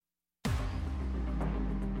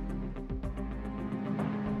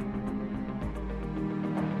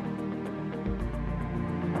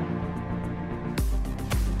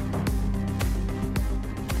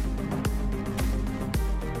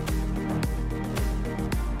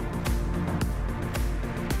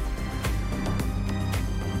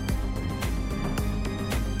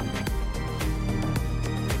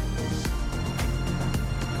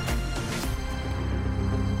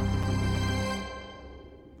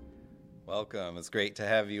Welcome. It's great to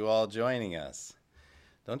have you all joining us.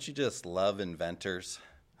 Don't you just love inventors?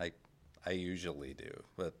 I usually do.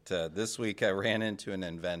 But this week I ran into an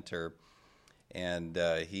inventor, and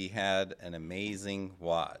he had an amazing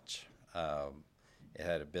watch. It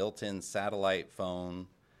had a built-in satellite phone,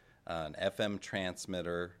 an FM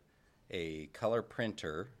transmitter, a color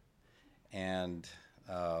printer, and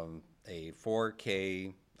a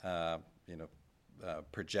 4K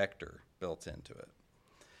projector built into it.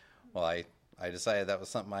 Well, I decided that was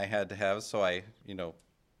something I had to have, so I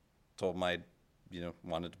told him I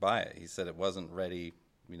wanted to buy it. He said it wasn't ready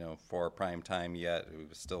for prime time yet. It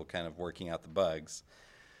was still kind of working out the bugs.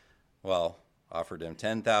 Well, offered him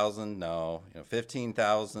 $10,000, no.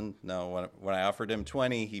 $15,000, no. When I offered him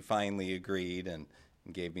 $20,000, he finally agreed and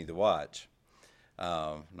gave me the watch.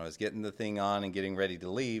 And I was getting the thing on and getting ready to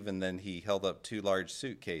leave, and then he held up two large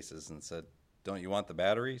suitcases and said, "Don't you want the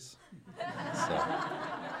batteries?" So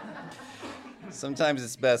sometimes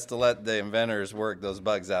it's best to let the inventors work those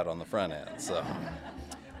bugs out on the front end. So,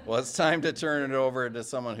 well, it's time to turn it over to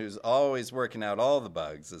someone who's always working out all the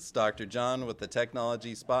bugs. It's Dr. John with the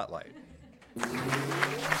Technology Spotlight.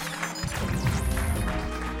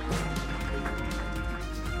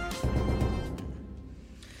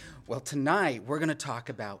 Well, tonight we're going to talk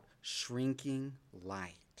about shrinking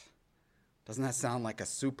light. Doesn't that sound like a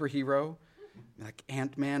superhero? Like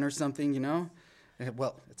Ant-Man or something,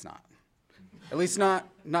 Well, it's not. At least not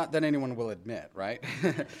that anyone will admit, right?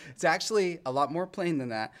 It's actually a lot more plain than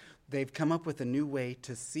that. They've come up with a new way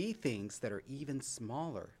to see things that are even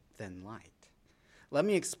smaller than light. Let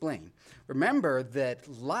me explain. Remember that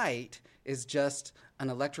light is just an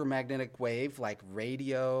electromagnetic wave like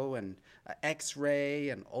radio and X-ray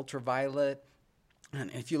and ultraviolet.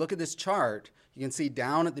 And if you look at this chart, you can see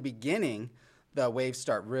down at the beginning, the waves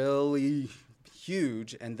start really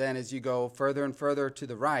huge, and then as you go further and further to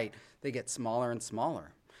the right, they get smaller and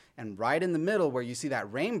smaller. And right in the middle where you see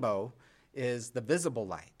that rainbow is the visible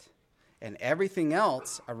light. And everything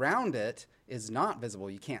else around it is not visible.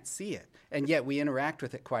 You can't see it. And yet we interact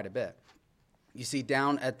with it quite a bit. You see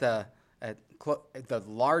down at the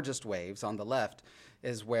largest waves on the left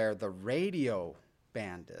is where the radio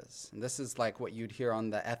band is. And this is like what you'd hear on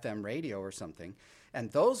the FM radio or something. And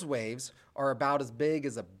those waves are about as big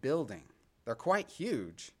as a building. They're quite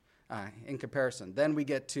huge in comparison. Then we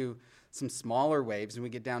get to some smaller waves, and we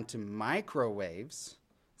get down to microwaves.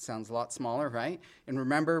 Sounds a lot smaller, right? And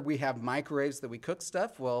remember, we have microwaves that we cook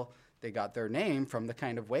stuff. Well, they got their name from the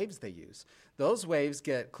kind of waves they use. Those waves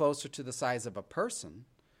get closer to the size of a person,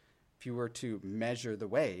 if you were to measure the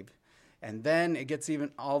wave. And then it gets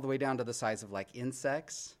even all the way down to the size of like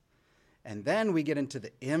insects. And then we get into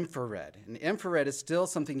the infrared. And infrared is still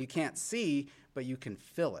something you can't see, but you can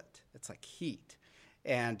feel it. It's like heat.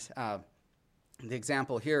 And the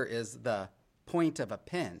example here is the point of a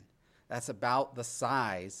pin. That's about the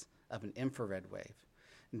size of an infrared wave.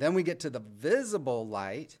 And then we get to the visible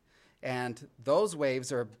light, and those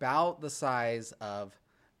waves are about the size of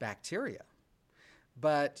bacteria.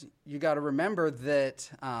 But you got to remember that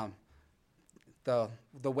the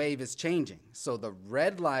wave is changing. So the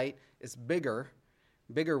red light is bigger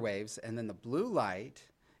waves, and then the blue light,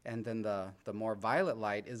 and then the more violet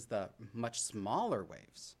light is the much smaller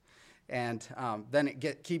waves. And then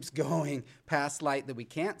it keeps going past light that we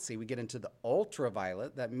can't see. We get into the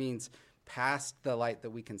ultraviolet. That means past the light that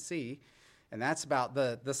we can see. And that's about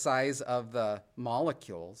the size of the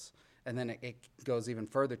molecules. And then it goes even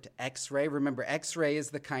further to X-ray. Remember, X-ray is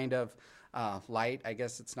the kind of light. I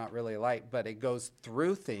guess it's not really light, but it goes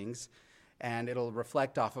through things, and it'll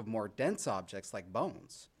reflect off of more dense objects like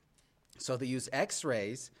bones. So they use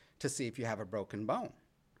X-rays to see if you have a broken bone.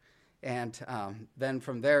 And then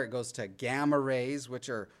from there it goes to gamma rays, which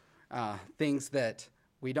are things that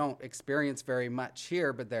we don't experience very much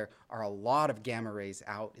here, but there are a lot of gamma rays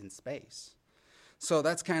out in space. So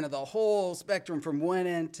that's kind of the whole spectrum from one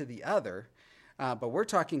end to the other. But we're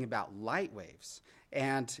talking about light waves.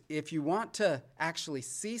 And if you want to actually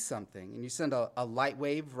see something and you send a light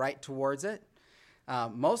wave right towards it,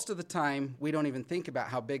 most of the time we don't even think about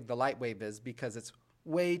how big the light wave is because it's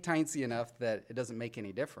way tiny enough that it doesn't make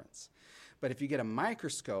any difference. But if you get a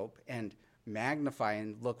microscope and magnify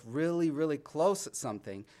and look really, really close at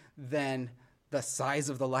something, then the size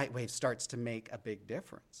of the light wave starts to make a big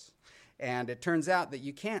difference. And it turns out that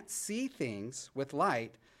you can't see things with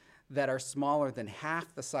light that are smaller than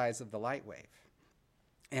half the size of the light wave.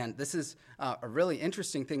 And this is a really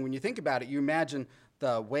interesting thing. When you think about it, you imagine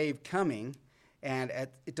the wave coming, and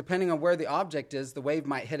depending on where the object is, the wave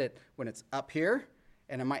might hit it when it's up here,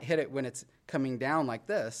 and it might hit it when it's coming down like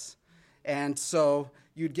this. And so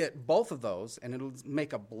you'd get both of those, and it'll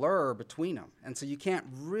make a blur between them. And so you can't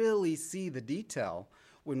really see the detail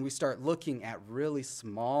when we start looking at really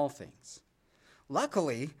small things.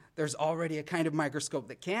 Luckily, there's already a kind of microscope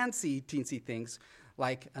that can see teensy things,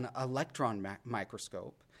 like an electron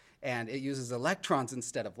microscope, and it uses electrons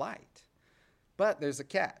instead of light. But there's a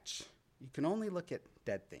catch. You can only look at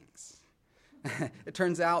dead things. It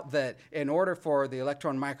turns out that in order for the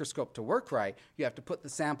electron microscope to work right, you have to put the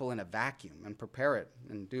sample in a vacuum and prepare it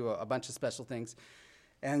and do a bunch of special things.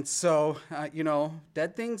 And so,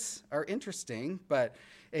 dead things are interesting, but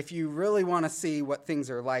if you really want to see what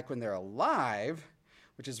things are like when they're alive,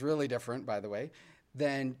 which is really different, by the way,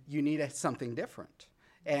 then you need something different.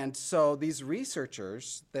 And so these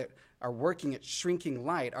researchers that are working at shrinking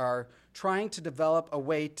light are trying to develop a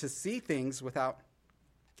way to see things without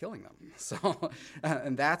killing them. So,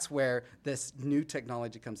 and that's where this new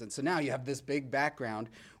technology comes in. So now you have this big background.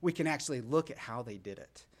 We can actually look at how they did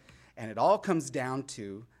it. And it all comes down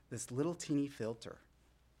to this little teeny filter.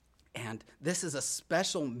 And this is a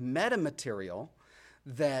special metamaterial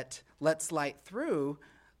that lets light through,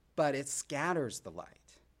 but it scatters the light.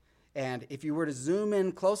 And if you were to zoom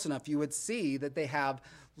in close enough, you would see that they have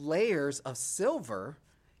layers of silver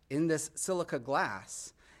in this silica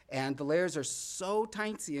glass. And the layers are so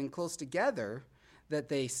tiny and close together that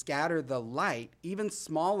they scatter the light even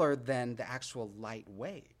smaller than the actual light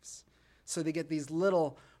waves. So they get these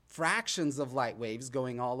little fractions of light waves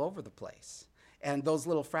going all over the place. And those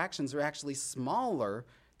little fractions are actually smaller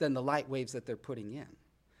than the light waves that they're putting in.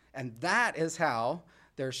 And that is how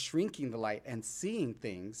they're shrinking the light and seeing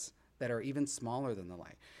things that are even smaller than the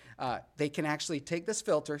light. They can actually take this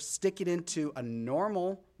filter, stick it into a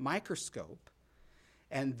normal microscope,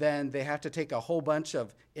 and then they have to take a whole bunch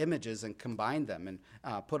of images and combine them and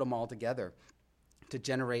put them all together to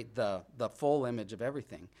generate the full image of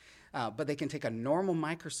everything. But they can take a normal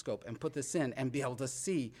microscope and put this in and be able to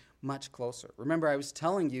see much closer. Remember, I was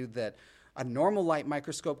telling you that a normal light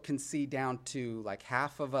microscope can see down to like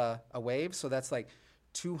half of a wave, so that's like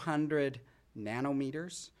 200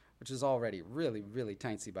 nanometers, which is already really, really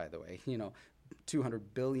tiny, by the way,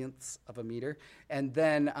 200 billionths of a meter. And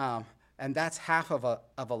then and that's half of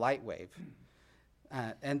a light wave.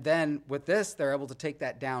 And then with this, they're able to take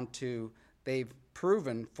that down to, they've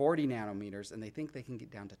proven 40 nanometers, and they think they can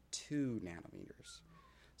get down to 2 nanometers.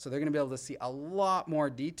 So they're going to be able to see a lot more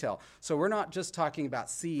detail. So we're not just talking about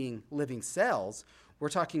seeing living cells. We're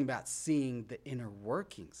talking about seeing the inner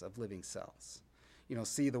workings of living cells.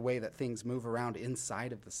 See the way that things move around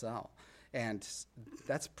inside of the cell. And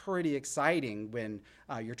that's pretty exciting when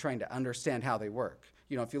you're trying to understand how they work.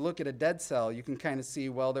 If you look at a dead cell, you can kind of see,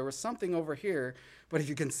 well, there was something over here, but if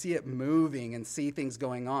you can see it moving and see things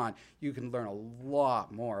going on, you can learn a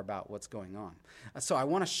lot more about what's going on. So I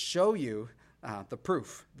want to show you the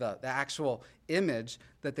proof, the actual image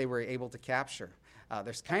that they were able to capture.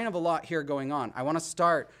 There's kind of a lot here going on. I want to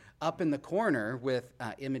start up in the corner with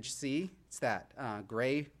image C. It's that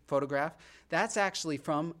gray photograph. That's actually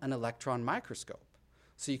from an electron microscope.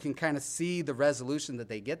 So you can kind of see the resolution that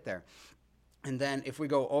they get there. And then if we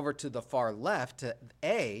go over to the far left, to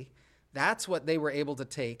A, that's what they were able to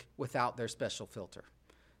take without their special filter.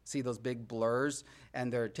 See those big blurs?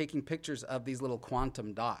 And they're taking pictures of these little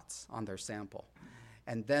quantum dots on their sample.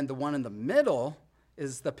 And then the one in the middle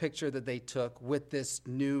is the picture that they took with this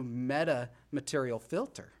new metamaterial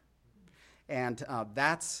filter. And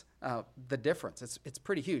that's the difference. It's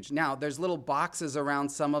pretty huge. Now, there's little boxes around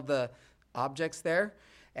some of the objects there.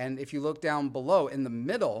 And if you look down below, in the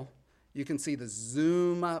middle, you can see the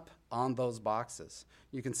zoom up on those boxes.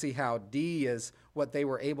 You can see how D is what they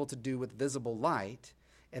were able to do with visible light,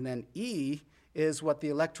 and then E is what the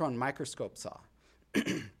electron microscope saw.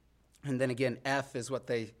 And then again, F is what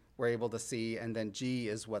they were able to see, and then G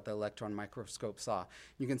is what the electron microscope saw.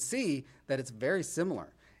 You can see that it's very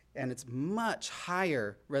similar, and it's much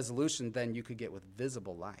higher resolution than you could get with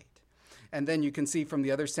visible light. And then you can see from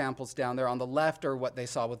the other samples down there on the left are what they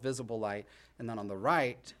saw with visible light, and then on the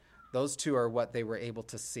right, those two are what they were able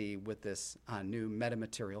to see with this new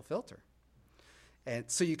metamaterial filter. And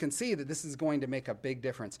so you can see that this is going to make a big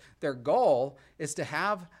difference. Their goal is to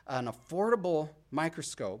have an affordable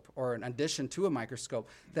microscope or an addition to a microscope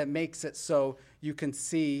that makes it so you can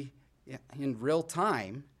see in real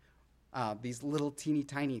time these little teeny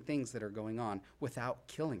tiny things that are going on without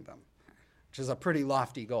killing them, which is a pretty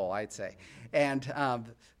lofty goal, I'd say. And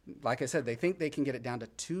like I said, they think they can get it down to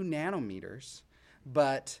 2 nanometers,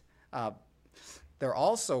 but they're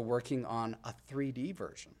also working on a 3D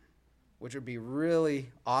version, which would be really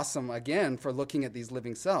awesome, again, for looking at these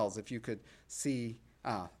living cells, if you could see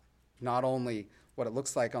not only what it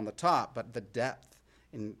looks like on the top, but the depth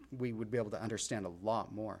and we would be able to understand a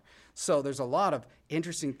lot more. So there's a lot of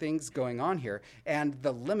interesting things going on here, and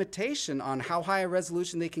the limitation on how high a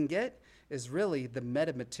resolution they can get is really the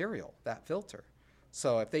metamaterial, that filter.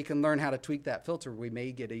 So if they can learn how to tweak that filter, we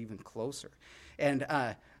may get even closer. And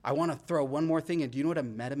I want to throw one more thing in. Do you know what a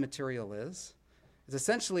metamaterial is? It's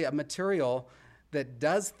essentially a material that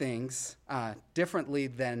does things differently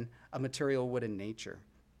than a material would in nature.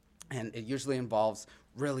 And it usually involves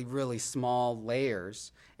really, really small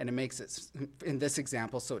layers, and it makes it, in this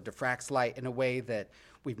example, so it diffracts light in a way that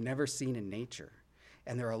we've never seen in nature.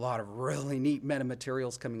 And there are a lot of really neat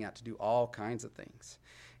metamaterials coming out to do all kinds of things.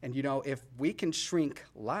 And you know, if we can shrink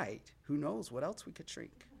light, who knows what else we could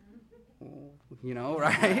shrink? You know,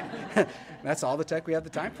 right? That's all the tech we have the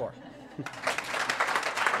time for.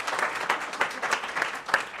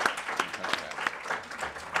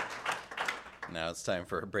 Now it's time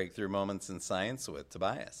for Breakthrough Moments in Science with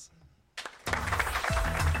Tobias.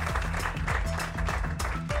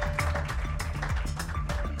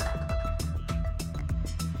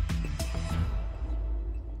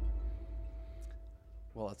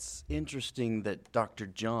 Well, it's interesting that Dr.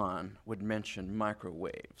 John would mention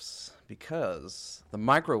microwaves, because the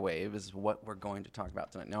microwave is what we're going to talk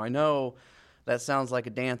about tonight. Now, I know that sounds like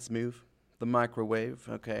a dance move, the microwave,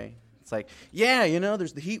 okay? It's like, yeah, you know,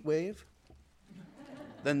 there's the heat wave.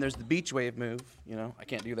 Then there's the beach wave move, you know. I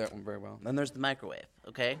can't do that one very well. Then there's the microwave,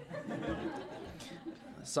 okay?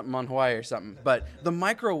 Something on Hawaii or something. But the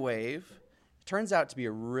microwave turns out to be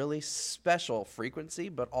a really special frequency,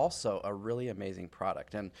 but also a really amazing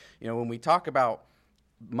product. And, you know, when we talk about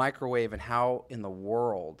microwave and how in the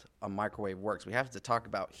world a microwave works, we have to talk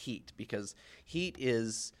about heat, because heat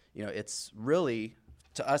is, you know, it's really,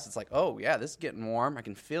 to us, it's like, oh, yeah, this is getting warm. I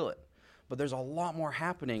can feel it. But there's a lot more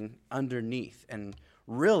happening underneath. And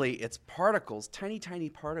really, it's particles, tiny, tiny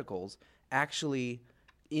particles, actually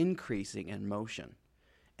increasing in motion.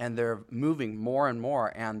 And they're moving more and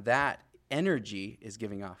more, and that energy is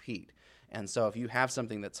giving off heat. And so if you have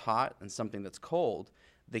something that's hot and something that's cold,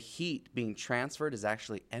 the heat being transferred is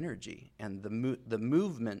actually energy. And the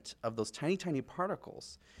movement of those tiny, tiny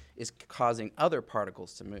particles is causing other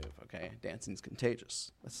particles to move, okay? Dancing's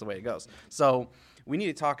contagious. That's the way it goes. So we need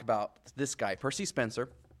to talk about this guy, Percy Spencer.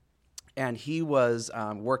 And he was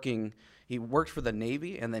he worked for the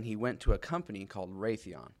Navy, and then he went to a company called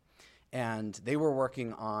Raytheon. And they were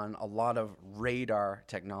working on a lot of radar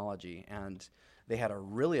technology, and they had a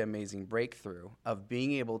really amazing breakthrough of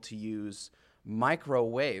being able to use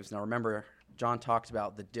microwaves. Now remember, John talked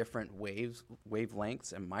about the different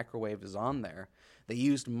wavelengths, and microwave is on there. They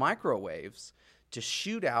used microwaves to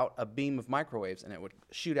shoot out a beam of microwaves, and it would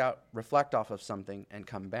shoot out, reflect off of something, and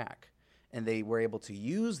come back. And they were able to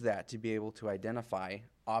use that to be able to identify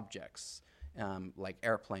objects, like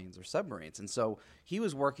airplanes or submarines. And so he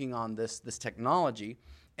was working on this technology,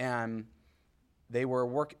 and they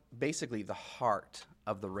were basically the heart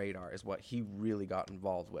of the radar is what he really got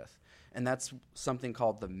involved with. And that's something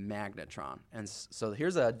called the magnetron. And so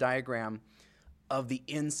here's a diagram of the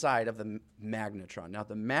inside of the magnetron. Now,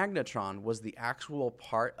 the magnetron was the actual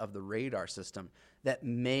part of the radar system that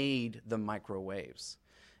made the microwaves.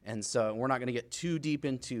 And so we're not going to get too deep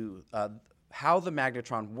into how the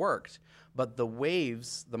magnetron worked, but the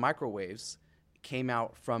waves, the microwaves, came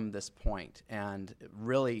out from this point, and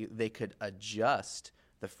really they could adjust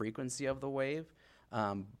the frequency of the wave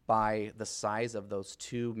by the size of those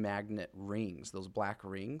two magnet rings, those black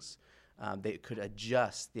rings. They could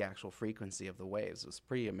adjust the actual frequency of the waves. It was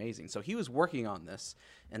pretty amazing. So he was working on this,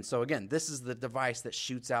 and so again, this is the device that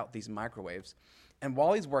shoots out these microwaves. And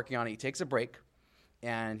while he's working on it, he takes a break,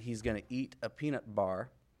 and he's going to eat a peanut bar.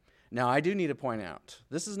 Now, I do need to point out,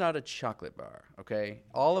 this is not a chocolate bar, okay?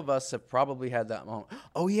 All of us have probably had that moment.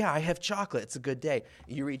 Oh, yeah, I have chocolate. It's a good day.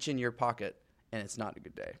 You reach in your pocket, and it's not a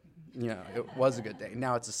good day. You know, it was a good day.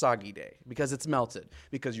 Now it's a soggy day because it's melted,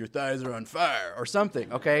 because your thighs are on fire or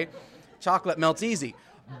something, okay? Chocolate melts easy.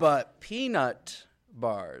 But peanut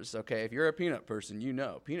bars, okay, if you're a peanut person, you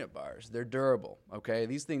know peanut bars, they're durable, okay?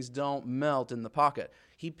 These things don't melt in the pocket.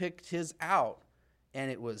 He picked his out, and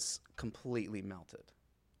it was completely melted.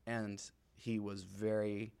 And he was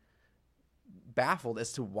very baffled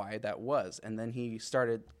as to why that was. And then he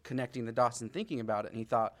started connecting the dots and thinking about it, and he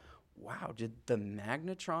thought, wow, did the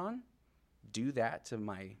magnetron do that to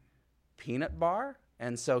my peanut bar?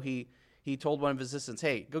 And so he told one of his assistants,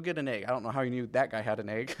 hey, go get an egg. I don't know how he knew that guy had an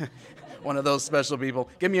egg. One of those special people.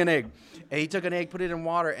 Give me an egg. And he took an egg, put it in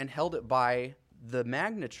water, and held it by the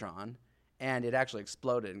magnetron, and it actually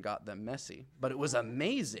exploded and got them messy. But it was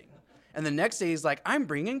amazing. And the next day, he's like, I'm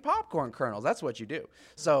bringing popcorn kernels. That's what you do.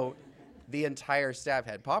 So the entire staff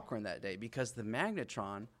had popcorn that day because the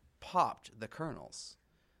magnetron popped the kernels.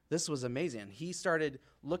 This was amazing. He started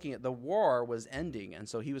looking at the war was ending, and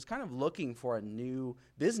so he was kind of looking for a new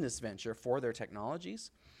business venture for their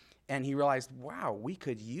technologies. And he realized, wow, we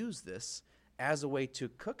could use this as a way to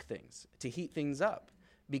cook things, to heat things up,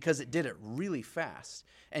 because it did it really fast.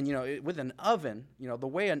 And, with an oven, the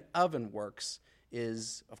way an oven works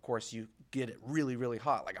is, of course, you get it really, really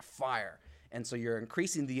hot, like a fire. And so you're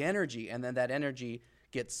increasing the energy, and then that energy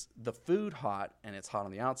gets the food hot, and it's hot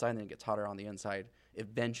on the outside, and then it gets hotter on the inside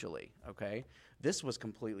eventually, okay? This was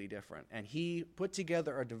completely different. And he put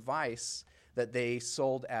together a device that they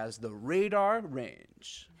sold as the radar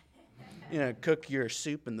range. Cook your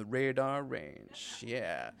soup in the radar range.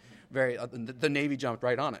 Yeah. The Navy jumped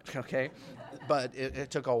right on it, okay? But it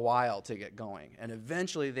took a while to get going. And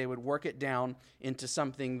eventually they would work it down into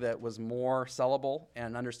something that was more sellable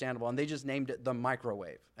and understandable. And they just named it the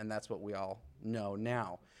microwave. And that's what we all know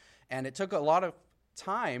now. And it took a lot of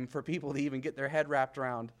time for people to even get their head wrapped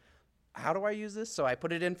around, how do I use this? So I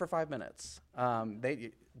put it in for 5 minutes.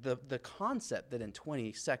 The concept that in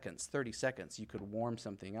 20 seconds, 30 seconds, you could warm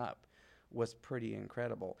something up was pretty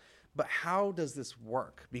incredible. But how does this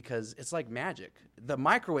work? Because it's like magic. The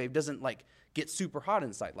microwave doesn't get super hot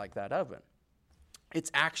inside like that oven. It's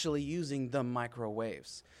actually using the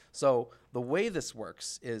microwaves. So the way this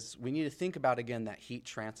works is we need to think about, again, that heat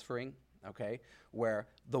transferring, okay, where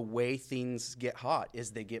the way things get hot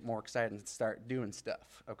is they get more excited and start doing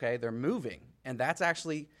stuff, okay? They're moving, and that's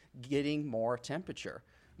actually getting more temperature,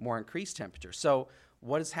 more increased temperature. So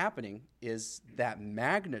what is happening is that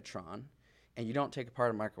magnetron, and you don't take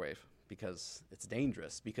apart a microwave because it's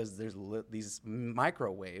dangerous, because there's these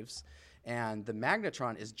microwaves, and the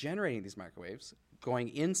magnetron is generating these microwaves going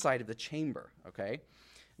inside of the chamber, okay?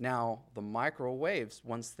 Now, the microwaves,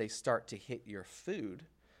 once they start to hit your food,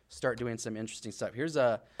 start doing some interesting stuff.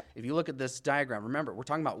 If you look at this diagram, remember, we're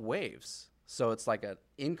talking about waves. So it's like an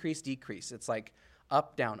increase, decrease. It's like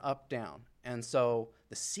up, down, up, down. And so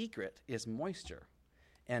the secret is moisture.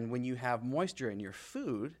 And when you have moisture in your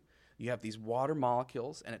food, you have these water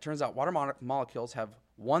molecules, and it turns out water molecules have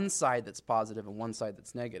one side that's positive and one side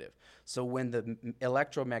that's negative. So when the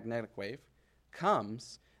electromagnetic wave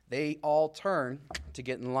comes, they all turn to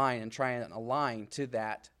get in line and try and align to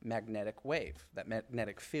that magnetic wave, that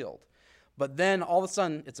magnetic field. But then all of a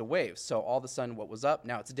sudden, it's a wave. So all of a sudden, what was up,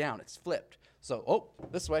 now it's down. It's flipped. So,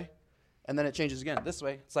 this way. And then it changes again, this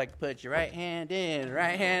way. It's like, put your right hand in,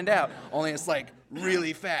 right hand out. Only it's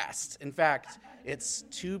really fast. In fact, it's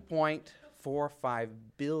 2.45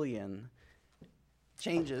 billion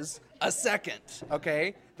changes a second,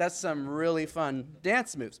 okay? That's some really fun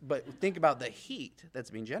dance moves. But think about the heat that's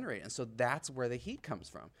being generated. And so that's where the heat comes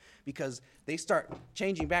from, because they start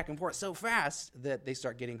changing back and forth so fast that they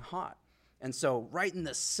start getting hot. And so right in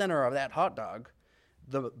the center of that hot dog,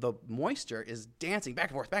 the moisture is dancing back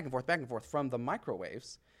and forth, back and forth, back and forth from the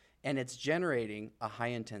microwaves, and it's generating a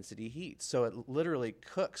high-intensity heat. So it literally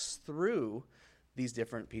cooks through these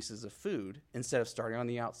different pieces of food instead of starting on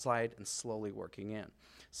the outside and slowly working in.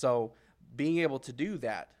 So being able to do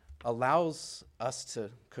that allows us to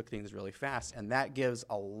cook things really fast, and that gives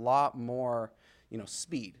a lot more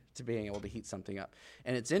speed to being able to heat something up.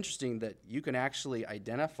 And it's interesting that you can actually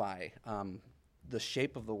identify the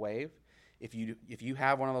shape of the wave. If you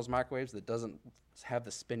have one of those microwaves that doesn't have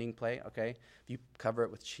the spinning plate, okay, if you cover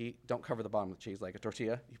it with cheese, don't cover the bottom with cheese like a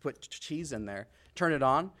tortilla. You put cheese in there, turn it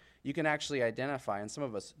on, you can actually identify, and some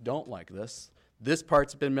of us don't like this. This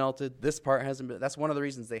part's been melted, this part hasn't been. That's one of the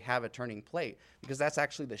reasons they have a turning plate, because that's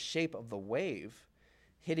actually the shape of the wave,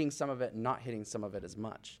 hitting some of it and not hitting some of it as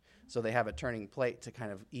much. So they have a turning plate to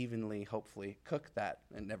kind of evenly, hopefully, cook that.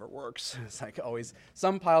 It never works. It's like always,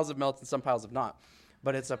 some piles have melted and some piles have not.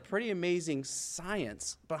 But it's a pretty amazing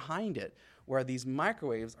science behind it, where these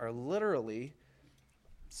microwaves are literally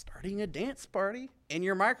starting a dance party in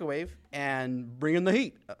your microwave and bringing the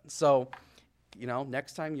heat. So,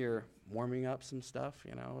 next time you're warming up some stuff,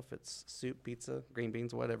 if it's soup, pizza, green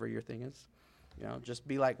beans, whatever your thing is, just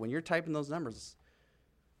be like, when you're typing those numbers,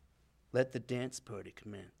 let the dance party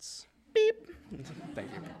commence. Beep. Thank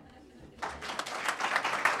you.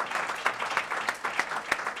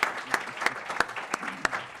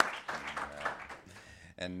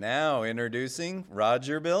 And now introducing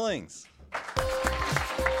Roger Billings.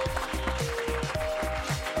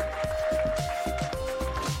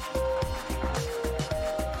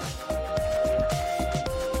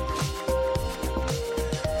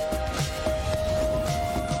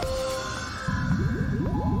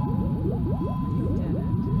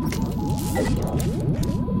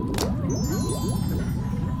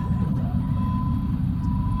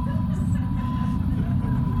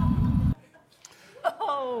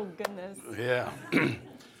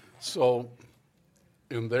 So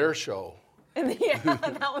in their show, Yeah,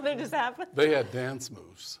 that one that just happened. they had dance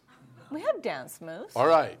moves. We have dance moves. All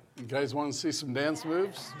right, you guys want to see some dance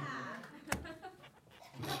moves?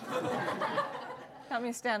 Want me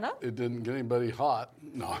to stand up? It didn't get anybody hot.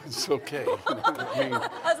 No, it's okay. I mean, I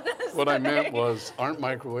was gonna what I say. meant was, aren't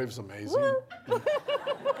microwaves amazing?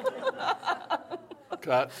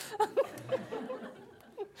 Cut.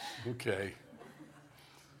 Okay.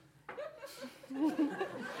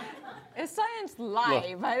 Is science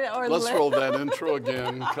live? Or Let's roll that intro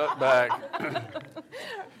again. Cut back.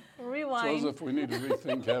 Rewind. Joseph, we need to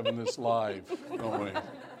rethink having this live, don't we?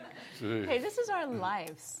 Gee. Hey, this is our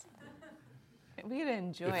lives. We get to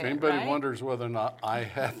enjoy If it, anybody right? wonders whether or not I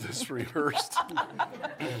had this rehearsed, We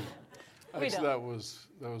actually don't. that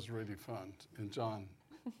was really fun. And John,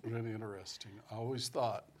 really interesting. I always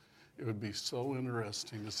thought it would be so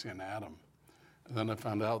interesting to see an atom. And then I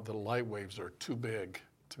found out that light waves are too big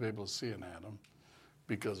to be able to see an atom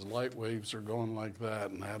because light waves are going like that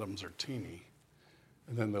and atoms are teeny.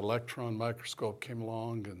 And then the electron microscope came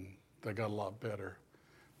along and they got a lot better.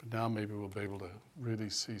 But now maybe we'll be able to really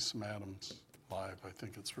see some atoms live. I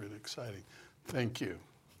think it's really exciting. Thank you.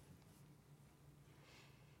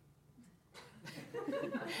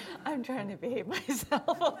 I'm trying to behave myself.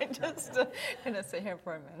 I just gonna sit here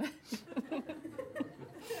for a minute.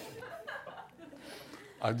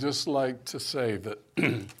 I'd just like to say that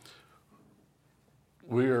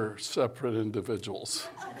we are separate individuals.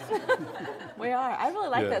 We are. I really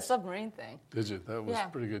like that Yes. submarine thing. Did you? That was Yeah.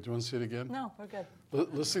 pretty good. Do you want to see it again? No, we're good.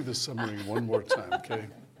 Let's see the submarine one more time, okay?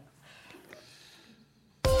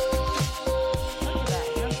 Look at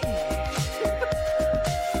that. You're familiar.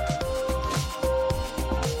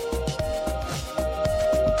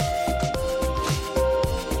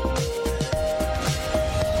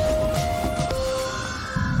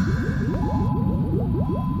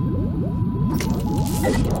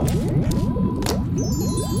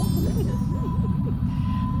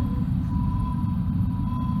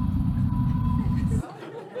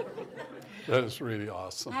 That is really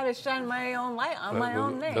awesome. I had to shine my own light on my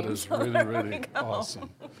own name. That is so really, there we really go. awesome.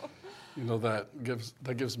 You know, that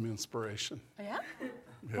gives me inspiration Yeah?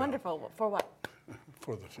 Yeah. Wonderful. For what?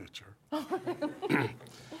 for the future.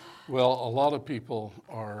 Well, a lot of people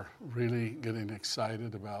are really getting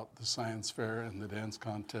excited about the science fair and the dance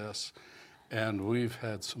contests, and we've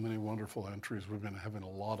had so many wonderful entries. We've been having a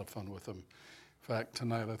lot of fun with them. In fact,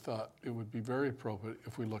 tonight I thought it would be very appropriate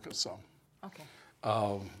if we look at some. Okay.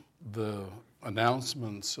 The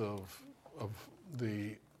announcements of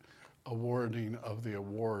the awarding of the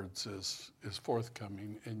awards is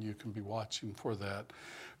forthcoming, and you can be watching for that.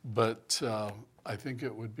 But I think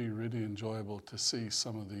it would be really enjoyable to see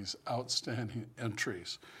some of these outstanding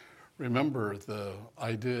entries. Remember, the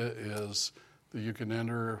idea is that you can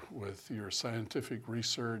enter with your scientific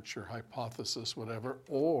research, your hypothesis, whatever,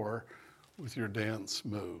 or with your dance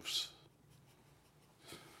moves.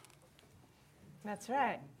 That's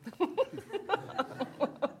right.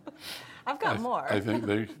 I've got more. I think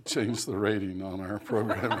they changed the rating on our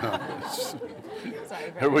program now.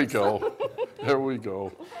 Sorry, Here we go. There we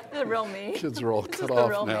go. The real me. Kids are all This cut is the off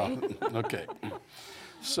real now. me. Okay.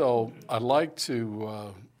 So I'd like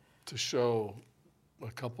to show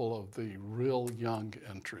a couple of the real young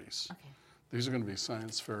entries. Okay. These are going to be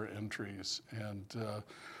science fair entries, and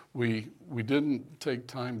we didn't take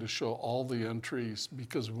time to show all the entries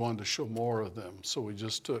because we wanted to show more of them. So we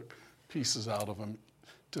just took pieces out of them.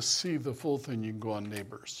 To see the full thing, you can go on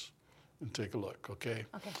Neighbors and take a look. Okay.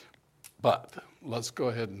 Okay. But let's go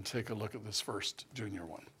ahead and take a look at this first junior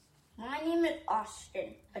one. My name is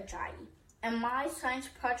Austin Ajayi, and my science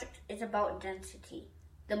project is about density.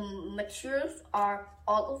 The materials are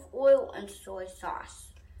olive oil and soy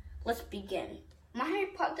sauce. Let's begin. My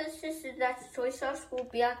hypothesis is that soy sauce will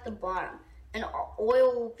be at the bottom and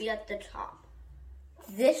oil will be at the top.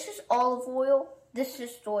 This is olive oil, this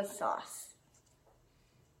is soy sauce.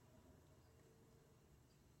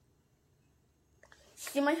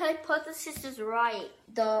 See, my hypothesis is right.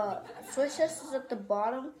 The soy sauce is at the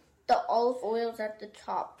bottom, the olive oil is at the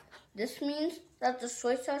top. This means that the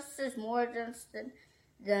soy sauce is more dense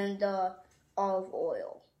than the olive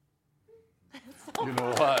oil. You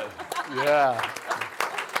know what? Yeah.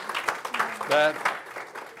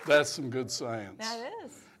 That's some good science. That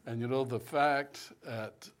is. And you know, the fact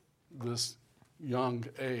at this young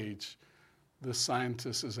age, the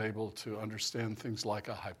scientist is able to understand things like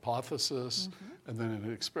a hypothesis and then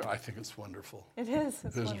an experiment. I think it's wonderful. It is.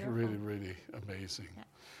 It's It is wonderful. really, really amazing.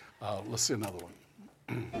 Let's see another one.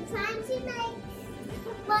 It's time to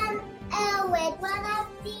make one with one of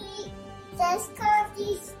the just curve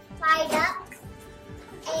these right up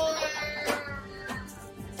and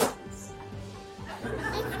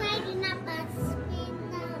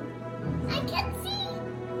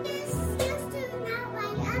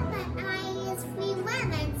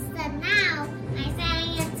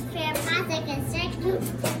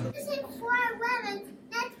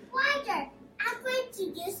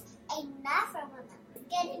from them.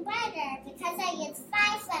 Getting better because I use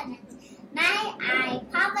 5 lemons. My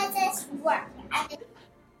hypothesis worked.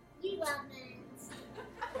 You lemons.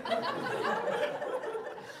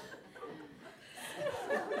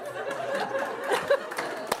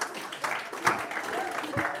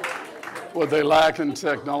 What they lack in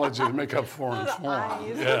technology to make up for in form.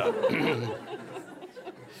 eyes. Yeah.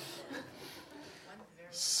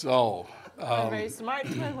 So, One very smart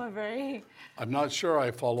twin, one very. I'm not sure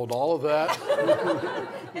I followed all of that,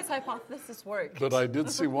 His hypothesis worked. but I did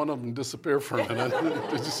see one of them disappear for a minute.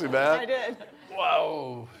 Did you see that? I did.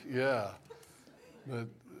 Wow, yeah. That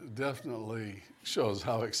definitely shows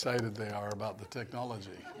how excited they are about the technology.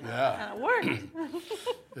 Yeah, And it worked.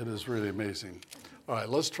 it is really amazing. All right,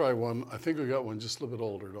 let's try one. I think we got one just a little bit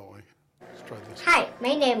older, don't we? Let's try this. Hi,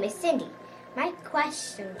 my name is Cindy. My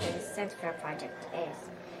question for the Science Fair project is,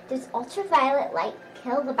 does ultraviolet light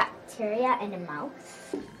kill the bacteria in the mouth?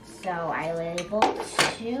 So I labeled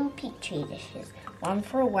 2 Petri dishes, one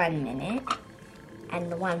for 1 minute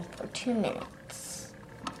and the one for 2 minutes.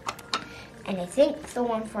 And I think the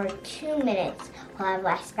one for 2 minutes will have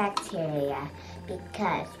less bacteria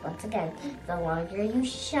because, once again, the longer you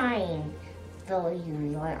shine, the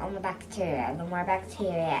you light on the bacteria, the more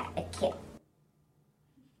bacteria it kills.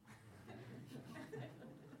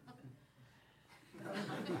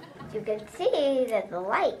 You can see that the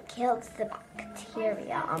light kills the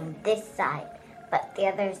bacteria on this side, but the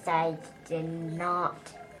other side did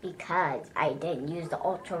not because I didn't use the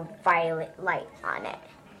ultraviolet light on it.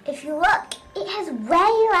 If you look, it has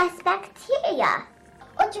way less bacteria.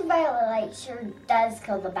 Ultraviolet light sure does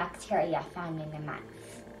kill the bacteria found in the mouth.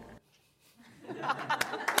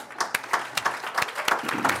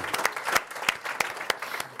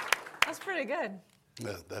 That's pretty good.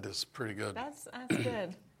 Yeah, that is pretty good. That's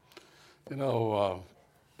good. You know,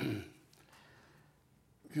 you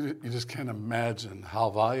just can't imagine how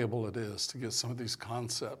valuable it is to get some of these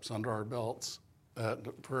concepts under our belts at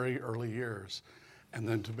very early years, and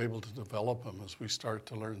then to be able to develop them as we start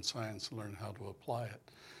to learn science and learn how to apply it.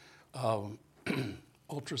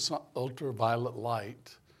 Ultraviolet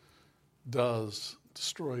light does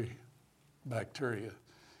destroy bacteria.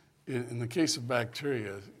 In the case of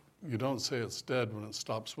bacteria, you don't say it's dead when it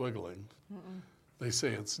stops wiggling. They say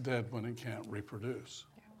it's dead when it can't reproduce.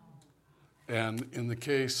 And in the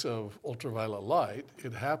case of ultraviolet light,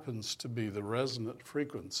 it happens to be the resonant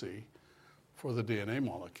frequency for the DNA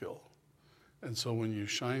molecule. And so when you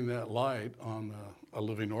shine that light on a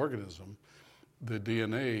living organism, the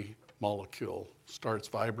DNA molecule starts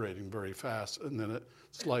vibrating very fast, and then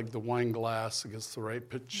it's like the wine glass, it gets the right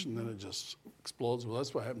pitch, and then it just explodes. Well,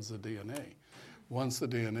 that's what happens to DNA. Once the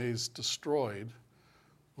DNA is destroyed,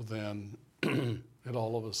 well, then it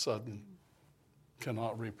all of a sudden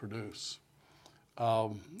cannot reproduce.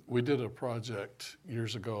 We did a project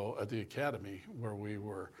years ago at the Academy where we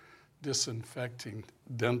were disinfecting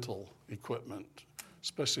dental equipment,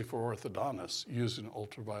 especially for orthodontists, using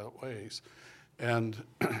ultraviolet waves. And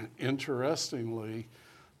interestingly,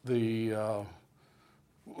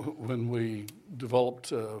 when we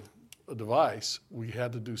developed a device, we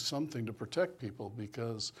had to do something to protect people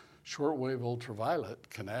because shortwave ultraviolet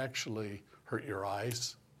can actually hurt your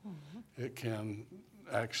eyes. Mm-hmm. It can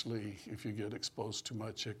actually, if you get exposed too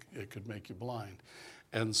much, it could make you blind.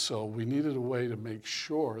 And so we needed a way to make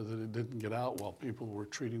sure that it didn't get out while people were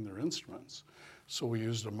treating their instruments. So we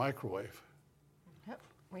used a microwave. Yep,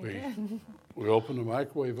 we did. We opened the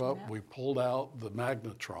microwave up, we pulled out the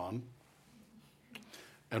magnetron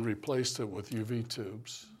and replaced it with UV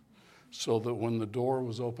tubes so that when the door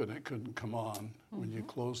was open, it couldn't come on. Mm-hmm. When you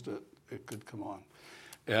closed it, it could come on.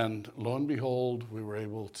 And lo and behold, we were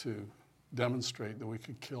able to demonstrate that we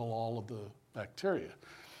could kill all of the bacteria.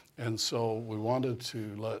 And so we wanted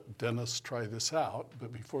to let dentists try this out,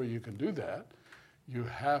 but before you can do that, you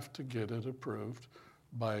have to get it approved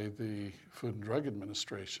by the Food and Drug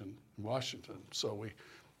Administration in Washington. So we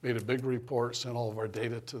made a big report, sent all of our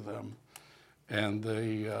data to them, and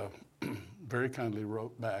they very kindly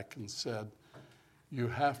wrote back and said, you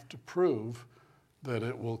have to prove that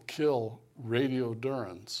it will kill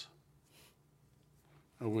radiodurans.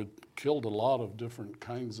 It would killed a lot of different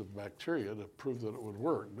kinds of bacteria to prove that it would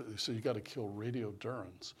work, but they said you got to kill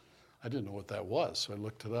radiodurans. I didn't know what that was, so I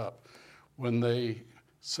looked it up. When they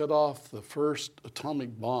set off the first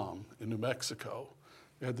atomic bomb in New Mexico,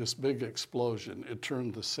 they had this big explosion. It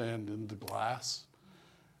turned the sand into glass.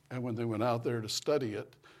 And when they went out there to study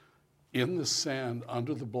it, in the sand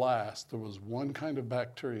under the blast, there was one kind of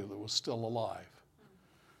bacteria that was still alive.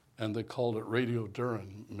 And they called it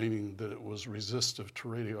radiodurin, meaning that it was resistive to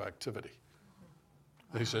radioactivity.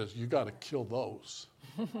 They said, you got to kill those.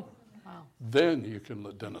 Wow. Then you can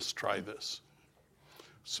let Dennis try this.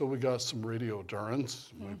 So we got some radiodurans.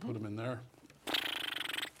 We put them in there.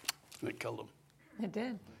 And it killed them. It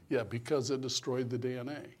did. Yeah, because it destroyed the DNA.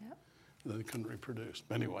 Yep. Then they couldn't reproduce.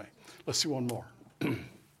 Anyway, let's see one more.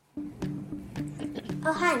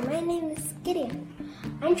 Oh, hi, my name is Gideon.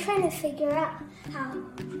 I'm trying to figure out how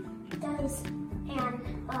does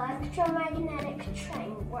an electromagnetic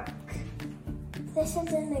train work. This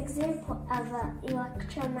is an example of an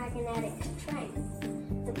electromagnetic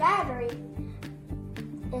train. The battery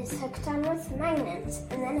is hooked on with magnets,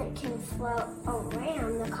 and then it can float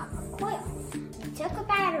around the copper coil. We took a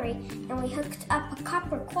battery and we hooked up a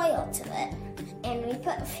copper coil to it, and we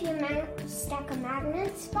put a few stack of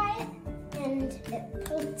magnets by it, and it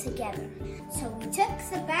pulled together. So we took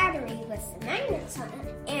the battery with the magnets on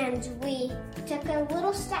it, and we took a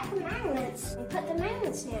little stack of magnets and put the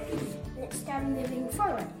magnets in it, and it started moving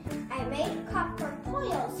forward. I made copper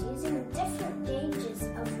coils using different gauges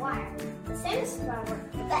of wire. The thinnest wire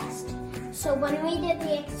worked the best. So when we did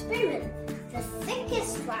the experiment, the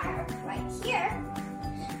thickest wire right here,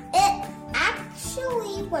 it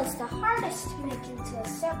actually was the hardest to make into a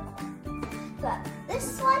circle. But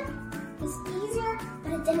this one is easier,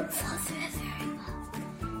 but it didn't fall through very well.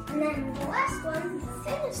 And then the last one, the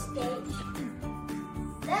thinnest gauge,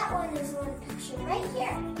 that one is one pictured right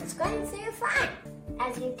here. It's going through fine.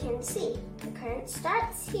 As you can see, the current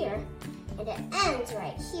starts here and it ends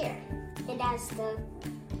right here. And as the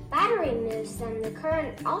battery moves, then the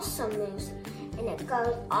current also moves, and it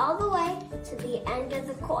goes all the way to the end of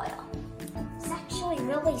the coil. It's actually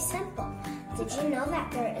really simple. Did you know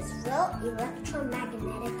that there is real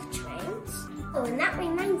electromagnetic trains? Oh, and that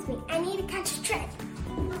reminds me, I need to catch a train.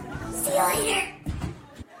 See you later.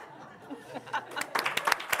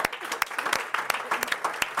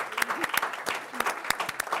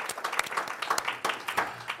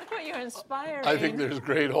 Look what you're inspiring. I think there's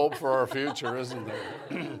great hope for our future, isn't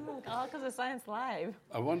there? All because of Science Live.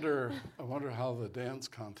 I wonder how the dance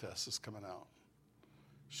contest is coming out.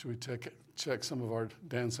 Should we check some of our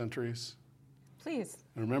dance entries? Please.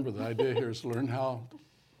 And remember, the idea here is to learn how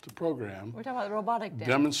to program. We're talking about robotic dance.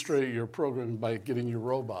 Demonstrate your program by getting your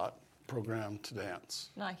robot programmed to dance.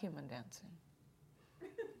 Not human dancing.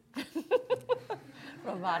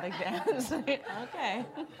 Robotic dancing. Okay.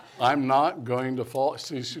 I'm not going to fall.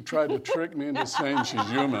 See, she tried to trick me into saying she's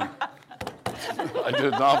human. I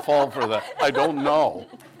did not fall for that. I don't know.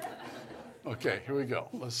 Okay, here we go.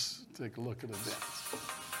 Let's take a look at a dance.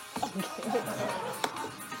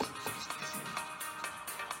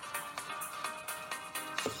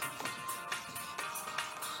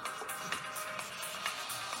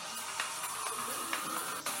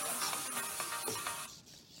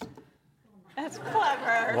 That's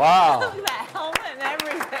clever. Wow. The helmet and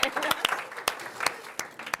everything.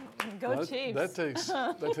 Go Chiefs.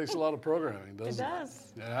 That takes a lot of programming, doesn't it? It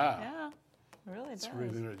does. Yeah. Yeah, it really It's does. really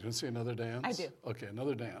great. You want to see another dance? I do. Okay,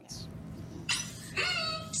 another dance.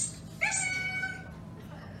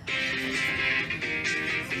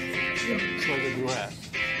 It's like a duet.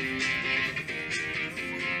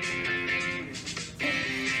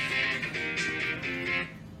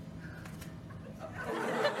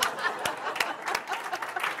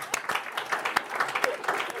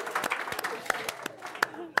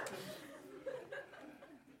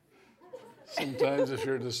 Sometimes if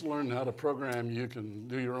you're just learning how to program, you can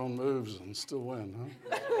do your own moves and still win, huh?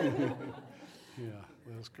 Yeah,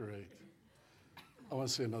 that's great. I want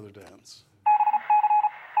to see another dance.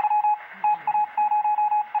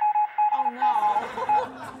 Oh no.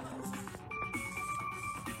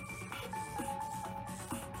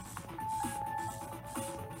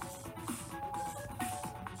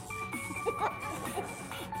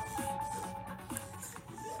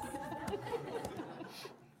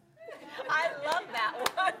 I love that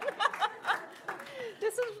one.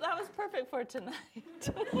 That was perfect for tonight.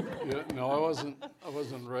 Yeah, no, I wasn't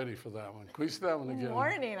ready for that one. Can we see that one again?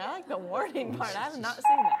 Warning. I like the warning part. I have not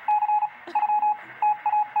seen that.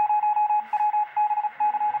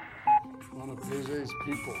 One of Page's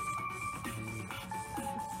people.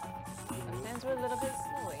 Sometimes we're a little bit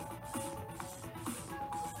silly.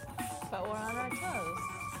 But we're on our toes.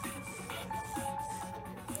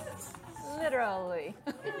 Literally.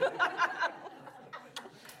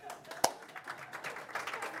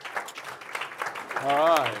 All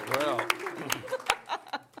right, well,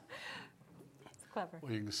 It's clever.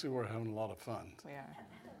 you can see we're having a lot of fun. We are.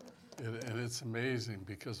 And it's amazing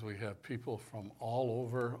because we have people from all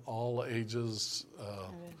over, all ages.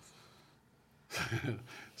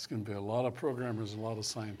 It's going to be a lot of programmers, a lot of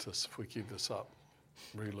scientists if we keep this up.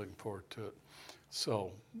 Really looking forward to it.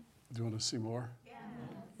 So, do you want to see more? Yeah.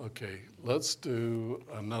 Okay, let's do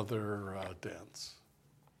another dance.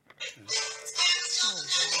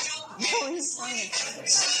 Einstein.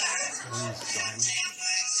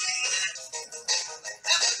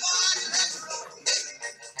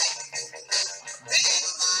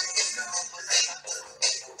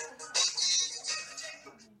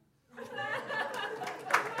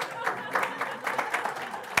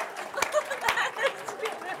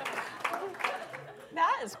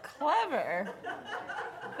 That is clever.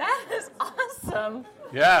 That is awesome.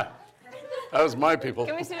 Yeah, that was my people.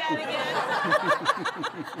 Can we see that again?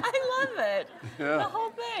 I love it. Yeah. The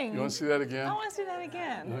whole thing. You want to see that again? I want to see that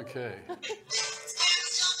again. Okay.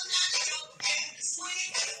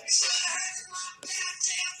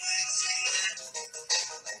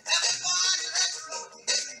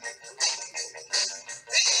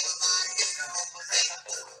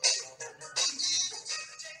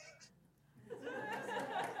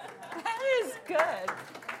 That is good.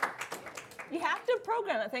 You have to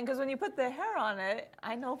program that thing because when you put the hair on it,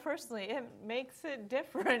 I know personally it makes it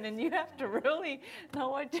different, and you have to really know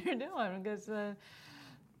what you're doing because Did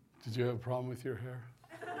you have a problem with your hair?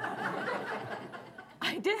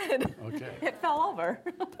 I did. Okay. It fell over.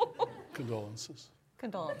 Condolences.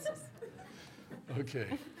 Condolences. Okay.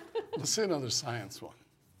 Let's see another science one.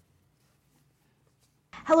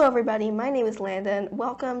 Hello everybody, my name is Landon.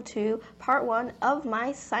 Welcome to part 1 of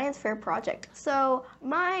my science fair project. So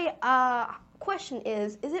my question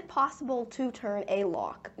is it possible to turn a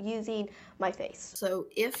lock using my face? So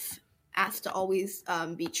if has to always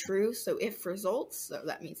be true, so if results, so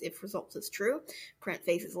that means if results is true, print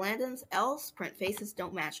face is Landon's, else print faces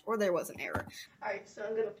don't match or there was an error. Alright, so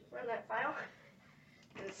I'm going to run that file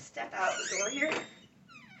and step out the door here.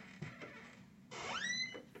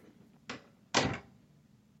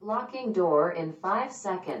 Locking door in 5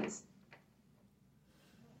 seconds.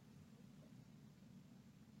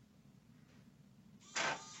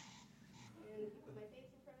 And put my face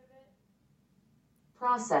in front of it.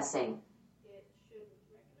 Processing. It should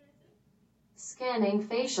recognize it. Scanning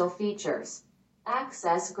facial features.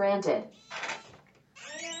 Access granted.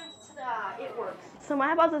 And ta-da, it works. So my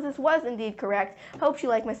hypothesis was indeed correct. Hope you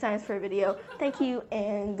like my science fair video. Thank you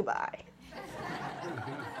and goodbye.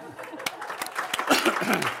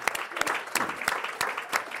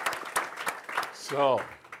 So,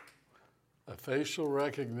 a facial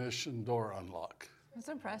recognition door unlock It's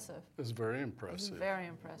impressive. is very It's impressive. very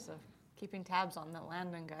impressive. Keeping tabs on that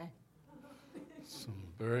Landon guy. Some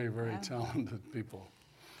very, very talented people.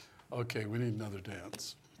 Okay, we need another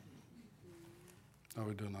dance. How are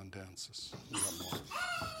we doing on dances? We got more.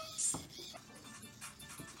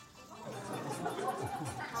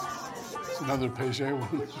 It's another Paget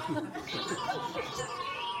one.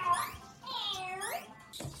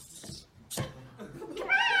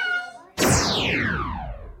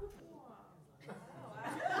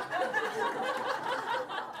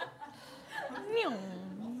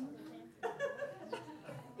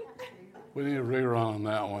 We need a rerun on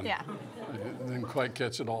that one. Yeah. I didn't quite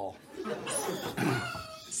catch it all.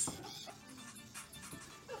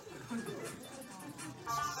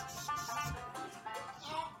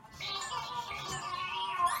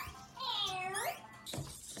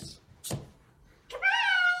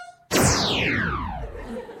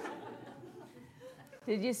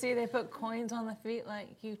 Did you see they put coins on the feet like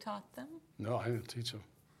you taught them? No, I didn't teach them.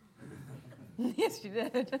 Yes, you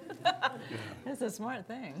did. That's a smart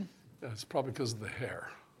thing. Yeah, it's probably because of the hair.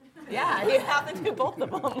 Yeah, you have to do both of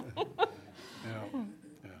them. Yeah,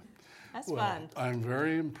 yeah. That's Well, fun. I'm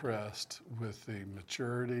very impressed with the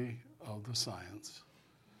maturity of the science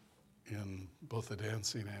in both the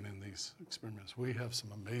dancing and in these experiments. We have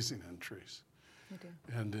some amazing entries. We do.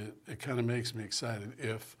 And it kind of makes me excited.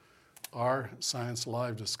 If our Science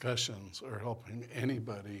Live discussions are helping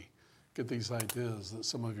anybody get these ideas that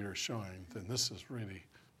some of you are showing, then this has really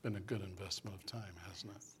been a good investment of time,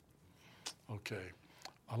 hasn't it? Okay,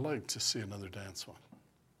 I'd like to see another dance one.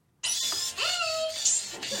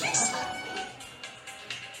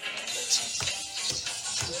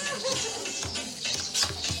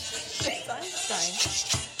 It's Einstein.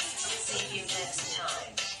 See you next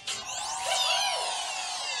time.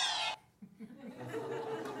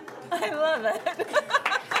 I love it.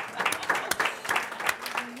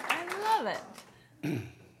 I love it.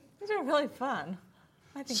 These are really fun.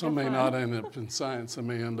 I think Some they're may fun. not end up in science, some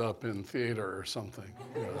may end up in theater or something.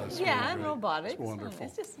 Yeah, that's Yeah, really and great. robotics. It's wonderful.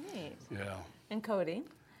 It's just neat. Yeah, And coding.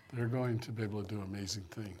 they're going to be able to do amazing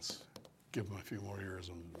things. Give them a few more years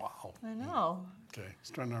and wow. I know. Okay, let's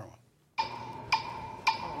try another one.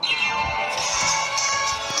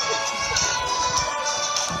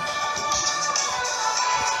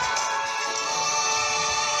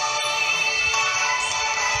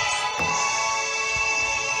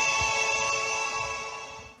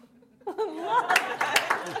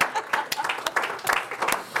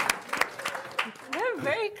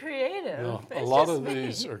 very creative. Well, a It's lot just of me.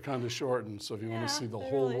 these are kind of shortened, so if you want Yeah, to see the they're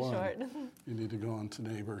whole really one, short. you need to go on to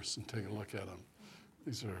Neighbors and take a look at them.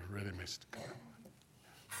 These are ready-made to color.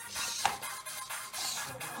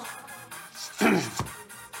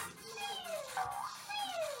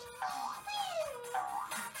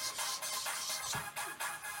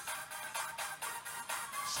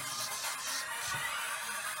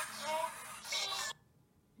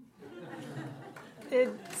 It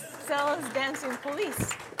sells dancing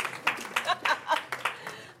police.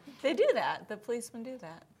 They do that. The policemen do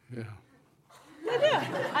that. Yeah. They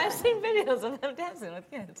do. I've seen videos of them dancing with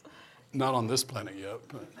kids. Not on this planet yet,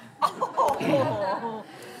 but Oh,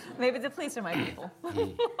 maybe the police are my people.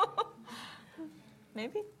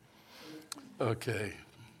 Maybe. okay.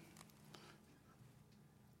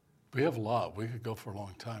 We have a lot. We could go for a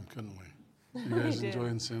long time, couldn't we? You guys do.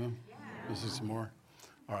 enjoying seeing them? This is some more?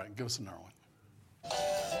 All right, give us another one.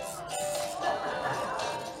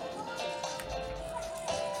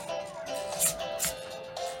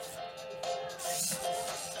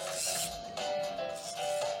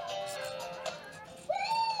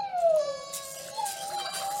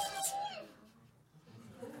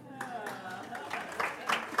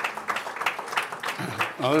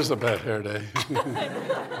 Oh, there's a bad hair day.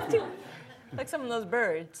 Like some of those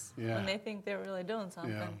birds Yeah. when they think they're really doing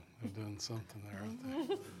something. Yeah, they're doing something there, aren't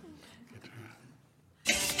they? Get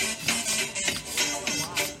your-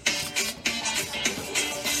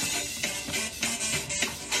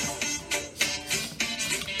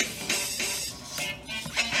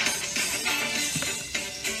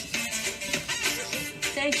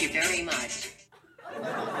 Thank you very much.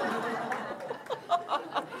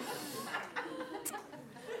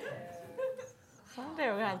 Someday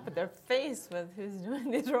we're gonna have to put their face with who's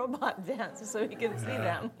doing these robot dances so we can see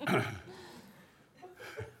them.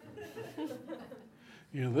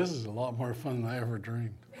 You know, this is a lot more fun than I ever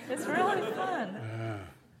dreamed. It's really fun. Yeah.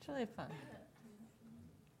 It's really fun.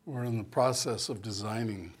 We're in the process of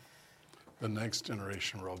designing the next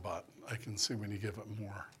generation robot. I can see when you give it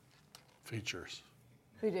more features.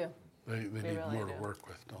 We do. They We need really more do. to work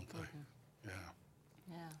with, don't they? Yeah.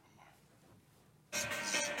 Yeah.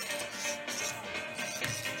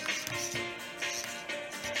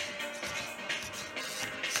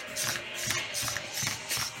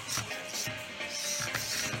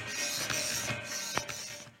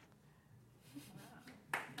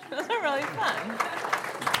 Those are really fun.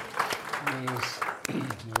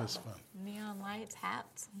 It is fun. Neon lights,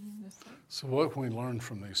 hats. Just like- So what can we learn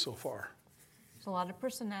from these so far? There's a lot of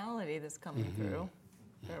personality that's coming through.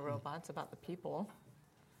 The robots about the people.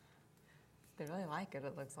 They really like it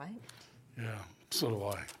looks like. Yeah, so do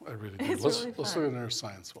I. I really do. It's let's really let's fun. look at our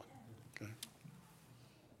science one. Okay.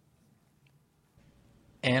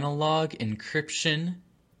 Analog encryption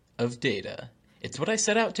of data. It's what I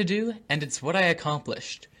set out to do, and it's what I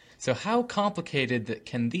accomplished. So how complicated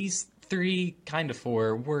can these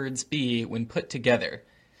four words be when put together?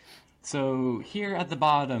 So here at the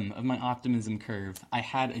bottom of my optimism curve, I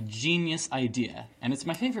had a genius idea, and it's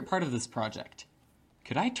my favorite part of this project.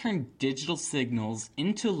 Could I turn digital signals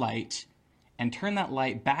into light and turn that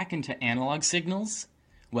light back into analog signals?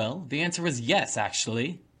 Well, the answer was yes,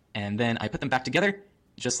 actually. And then I put them back together,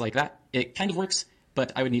 just like that. It kind of works,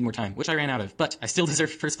 but I would need more time, which I ran out of. But I still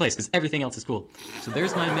deserve first place, because everything else is cool. So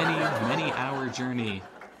there's my many hour journey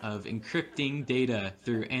of encrypting data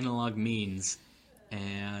through analog means.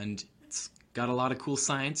 And it's got a lot of cool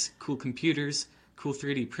science, cool computers, cool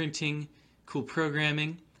 3D printing, cool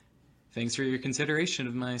programming. Thanks for your consideration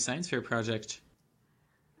of my science fair project.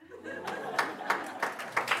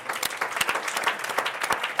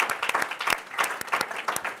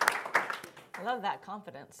 I love that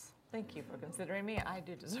confidence. Thank you for considering me. I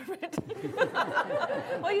do deserve it.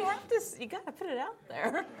 Well, you got to put it out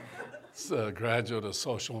there. It's a graduate of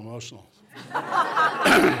social emotional.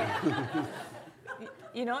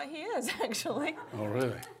 You know what? He is, actually. Oh,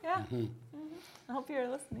 really? Yeah. I hope you're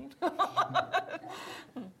listening.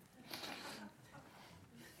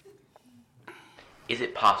 Is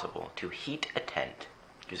it possible to heat a tent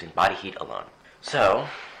using body heat alone? So,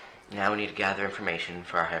 now we need to gather information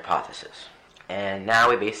for our hypothesis. And now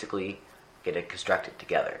we basically get to construct it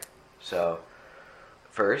together. So,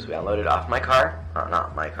 first we unloaded off my car,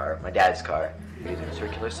 not my car, my dad's car. We're using a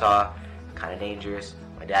circular saw, kind of dangerous.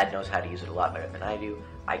 My dad knows how to use it a lot better than I do.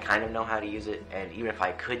 I kind of know how to use it, and even if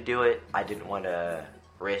I could do it, I didn't want to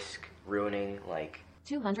risk ruining, like,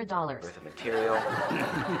 $200. worth of material.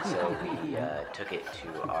 So we took it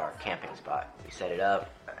to our camping spot. We set it up,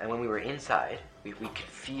 and when we were inside, we could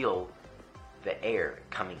feel the air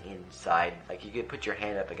coming inside. Like, you could put your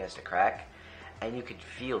hand up against a crack, and you could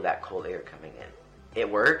feel that cold air coming in. It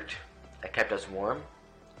worked. It kept us warm,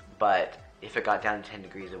 but if it got down to 10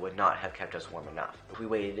 degrees, it would not have kept us warm enough. We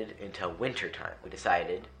waited until winter time. We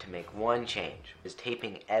decided to make one change, is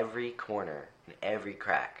taping every corner and every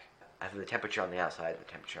crack. I have the temperature on the outside and the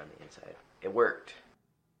temperature on the inside. It worked.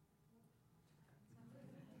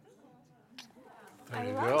 There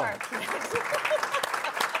you love go. our kids.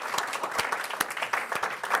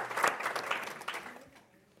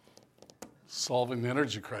 Solving the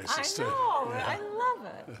energy crisis, I too. know. Yeah. I love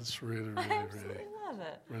it. That's really, I really, absolutely really, love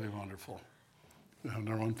it. really wonderful. You have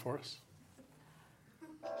another one for us?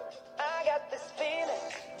 I got this feeling.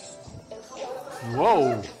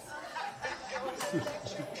 Whoa.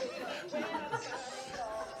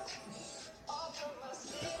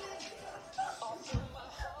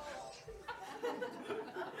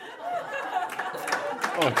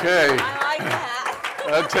 Okay. I like that.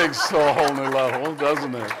 That takes to a whole new level,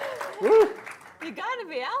 doesn't it? Woo. You got to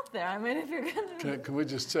be out there. I mean, if you're gonna. Can we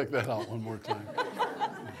just check that out one more time?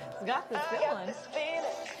 Got this feeling.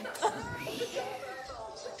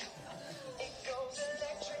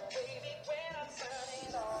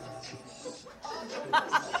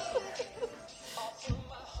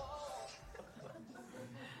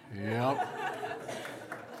 Yep.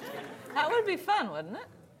 That would be fun, wouldn't it?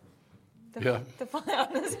 Yeah. To fly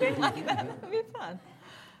on the screen like that would be fun.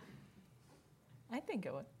 I think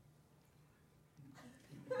it would.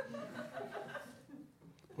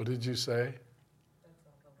 What did you say?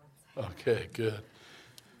 Okay, good.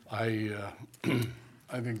 I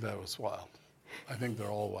think that was wild. I think they're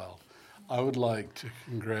all wild. I would like to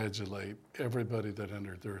congratulate everybody that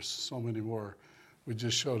entered. There's so many more. We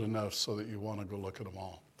just showed enough so that you want to go look at them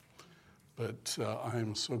all. But I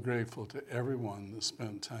am so grateful to everyone that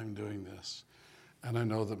spent time doing this. And I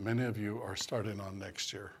know that many of you are starting on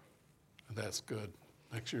next year. And that's good.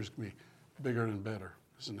 Next year's going to be bigger and better,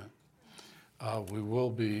 isn't it? We will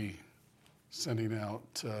be sending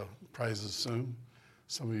out prizes soon.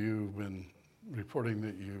 Some of you have been reporting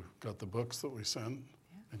that you got the books that we sent,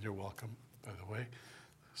 and you're welcome, by the way.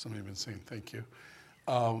 Some of you have been saying thank you.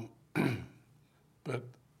 But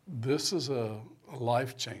this is a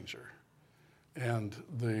life changer. And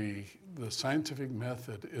the scientific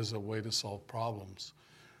method is a way to solve problems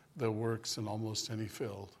that works in almost any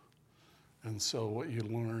field. And so what you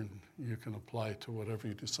learn, you can apply to whatever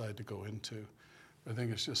you decide to go into. I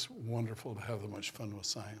think it's just wonderful to have that much fun with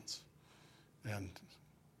science. And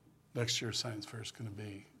next year's science fair is going to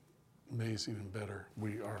be amazing and better.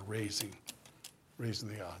 We are raising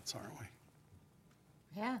the odds, aren't we?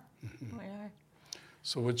 Yeah, we are.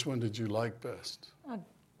 So which one did you like best? Oh,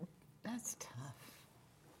 that's tough.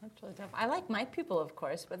 That's really tough. I like my people, of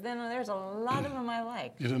course, but then there's a lot of them I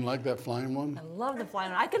like. You didn't like that flying one? I love the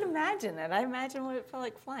flying one. I can imagine it. I imagine what it felt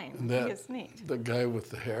like flying. And I think it's neat. the guy with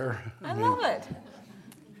the hair. I love it.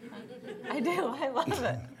 I do. I love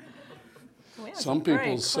it. Some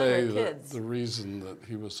people say that the reason that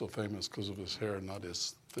he was so famous because of his hair, not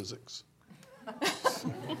his physics.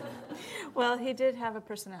 Well, he did have a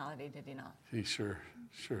personality, did he not? He sure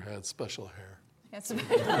had special hair. Yes.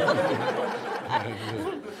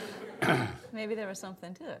 Maybe there was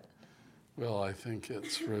something to it. Well, I think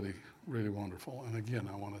it's really, really wonderful. And again,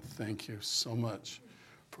 I want to thank you so much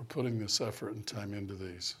for putting this effort and time into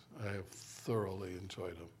these. I have thoroughly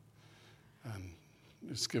enjoyed them. And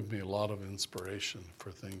it's given me a lot of inspiration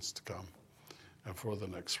for things to come and for the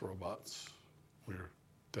next robots. We're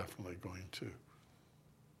definitely going to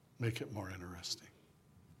make it more interesting.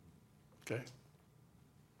 Okay?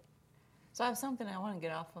 So I have something I want to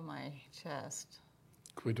get off of my chest.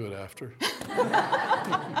 Can we do it after?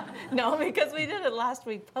 No, because we did it last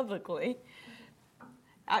week publicly.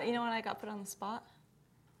 You know when I got put on the spot?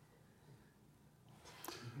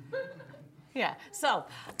 Yeah, so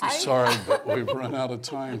Sorry, but we've run out of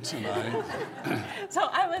time tonight. So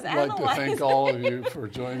I was I'd like to thank all of you for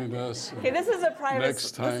joining us. Okay, this is a private.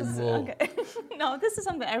 Next time we'll. Okay. No, this is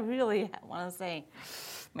something I really want to say.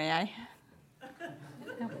 May I?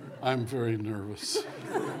 I'm very nervous.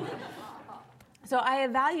 So I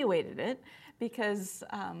evaluated it because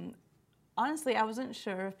honestly, I wasn't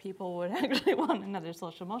sure if people would actually want another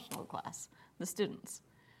social emotional class, the students.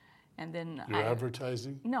 And then You're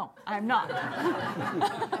advertising? No, I'm not.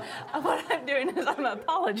 What I'm doing is I'm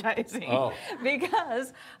apologizing. Oh.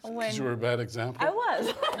 Because when you were a bad example? I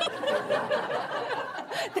was.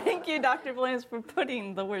 Thank you, Dr. Williams, for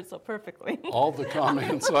putting the word so perfectly. All the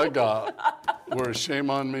comments I got were shame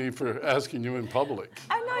on me for asking you in public.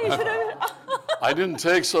 I know you should have. I didn't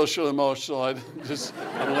take social emotional. I'm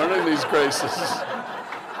learning these graces.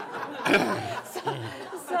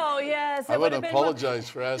 So yes, I would apologize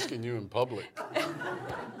for asking you in public.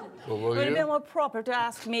 Well, It will would have you? been more proper to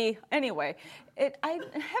ask me anyway.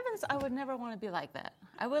 Heavens, I would never want to be like that.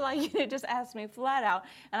 I would like you to just ask me flat out,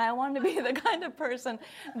 and I want to be the kind of person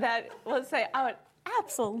that will say, I would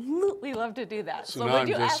absolutely love to do that. So now would I'm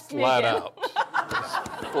you just ask me flat again?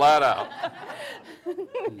 out. Flat out.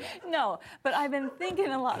 No, but I've been thinking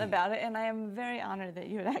a lot about it, and I am very honored that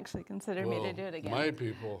you would actually consider me to do it again. My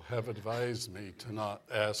people have advised me to not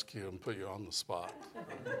ask you and put you on the spot.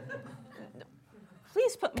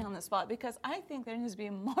 Please put me on the spot because I think there needs to be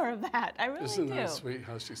more of that. I really Isn't do. that sweet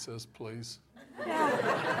how she says please?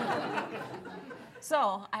 Yeah.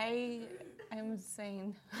 So I am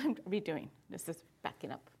saying I'm redoing. This is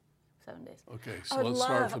backing up 7 days. Okay, I so would let's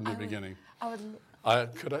start love- from the I would- beginning.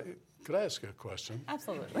 Could I ask you a question?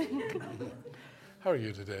 Absolutely. How are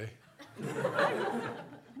you today?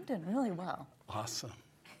 I'm doing really well. Awesome.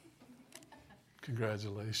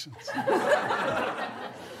 Congratulations.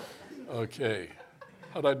 Okay.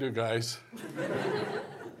 How'd I do, guys?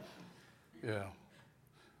 Yeah.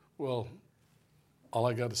 Well, all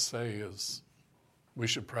I got to say is we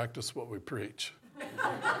should practice what we preach.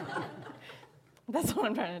 That's what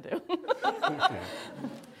I'm trying to do. Okay.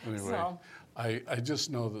 Anyway, So. I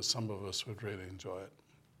just know that some of us would really enjoy it.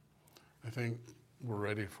 I think we're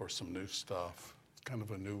ready for some new stuff. It's kind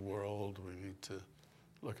of a new world. We need to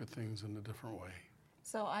look at things in a different way.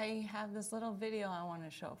 So I have this little video I want to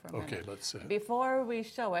show for a minute. Okay, let's see it. Before we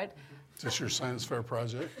show it, Is this your science fair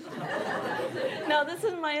project? no, this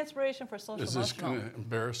is my inspiration for social Is this emotional. going to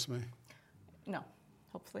embarrass me? No,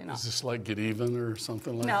 hopefully not. Is this like Get Even or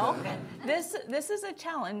something like No, that? this is a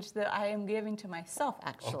challenge that I am giving to myself,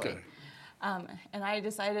 actually. Okay. And I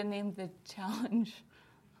decided to name the challenge.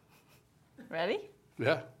 Ready?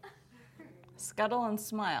 Yeah. Scuttle and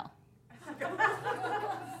smile.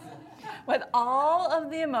 With all of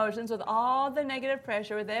the emotions, with all the negative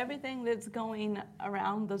pressure, with everything that's going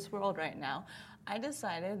around this world right now, I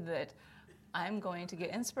decided that I'm going to get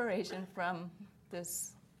inspiration from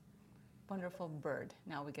this wonderful bird.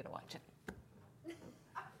 Now we get to watch it.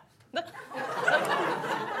 Look.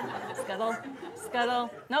 Scuttle, scuttle.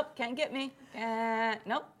 Nope, can't get me.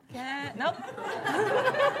 Nope, can't. Nope.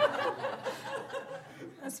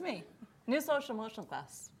 That's me. New social emotional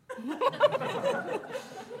class.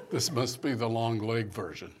 This must be the long leg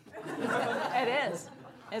version. It is.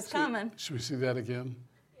 It's coming. Should we see that again?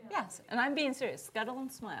 Yes, and I'm being serious. Scuttle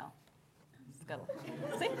and smile. Scuttle.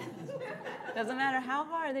 See? Doesn't matter how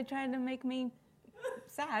hard they try to make me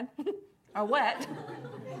sad or wet.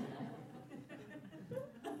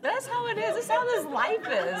 That's how it is. That's how this life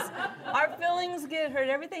is. Our feelings get hurt.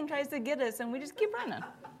 Everything tries to get us, and we just keep running.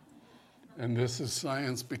 And this is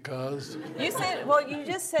science because? You said, well, you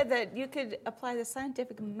just said that you could apply the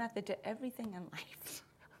scientific method to everything in life.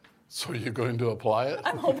 So you're going to apply it?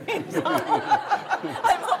 I'm hoping so.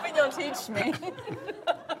 I'm hoping you'll teach me.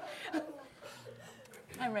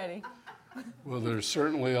 I'm ready. Well, there's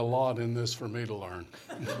certainly a lot in this for me to learn.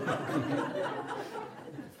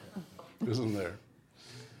 Isn't there?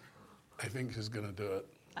 I think he's going to do it.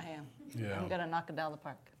 I am. Yeah. I'm going to knock it down the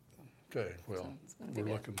park. Okay, well, gonna be we're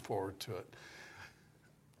good. looking forward to it.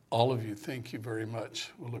 All of you, thank you very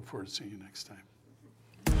much. We'll look forward to seeing you next time.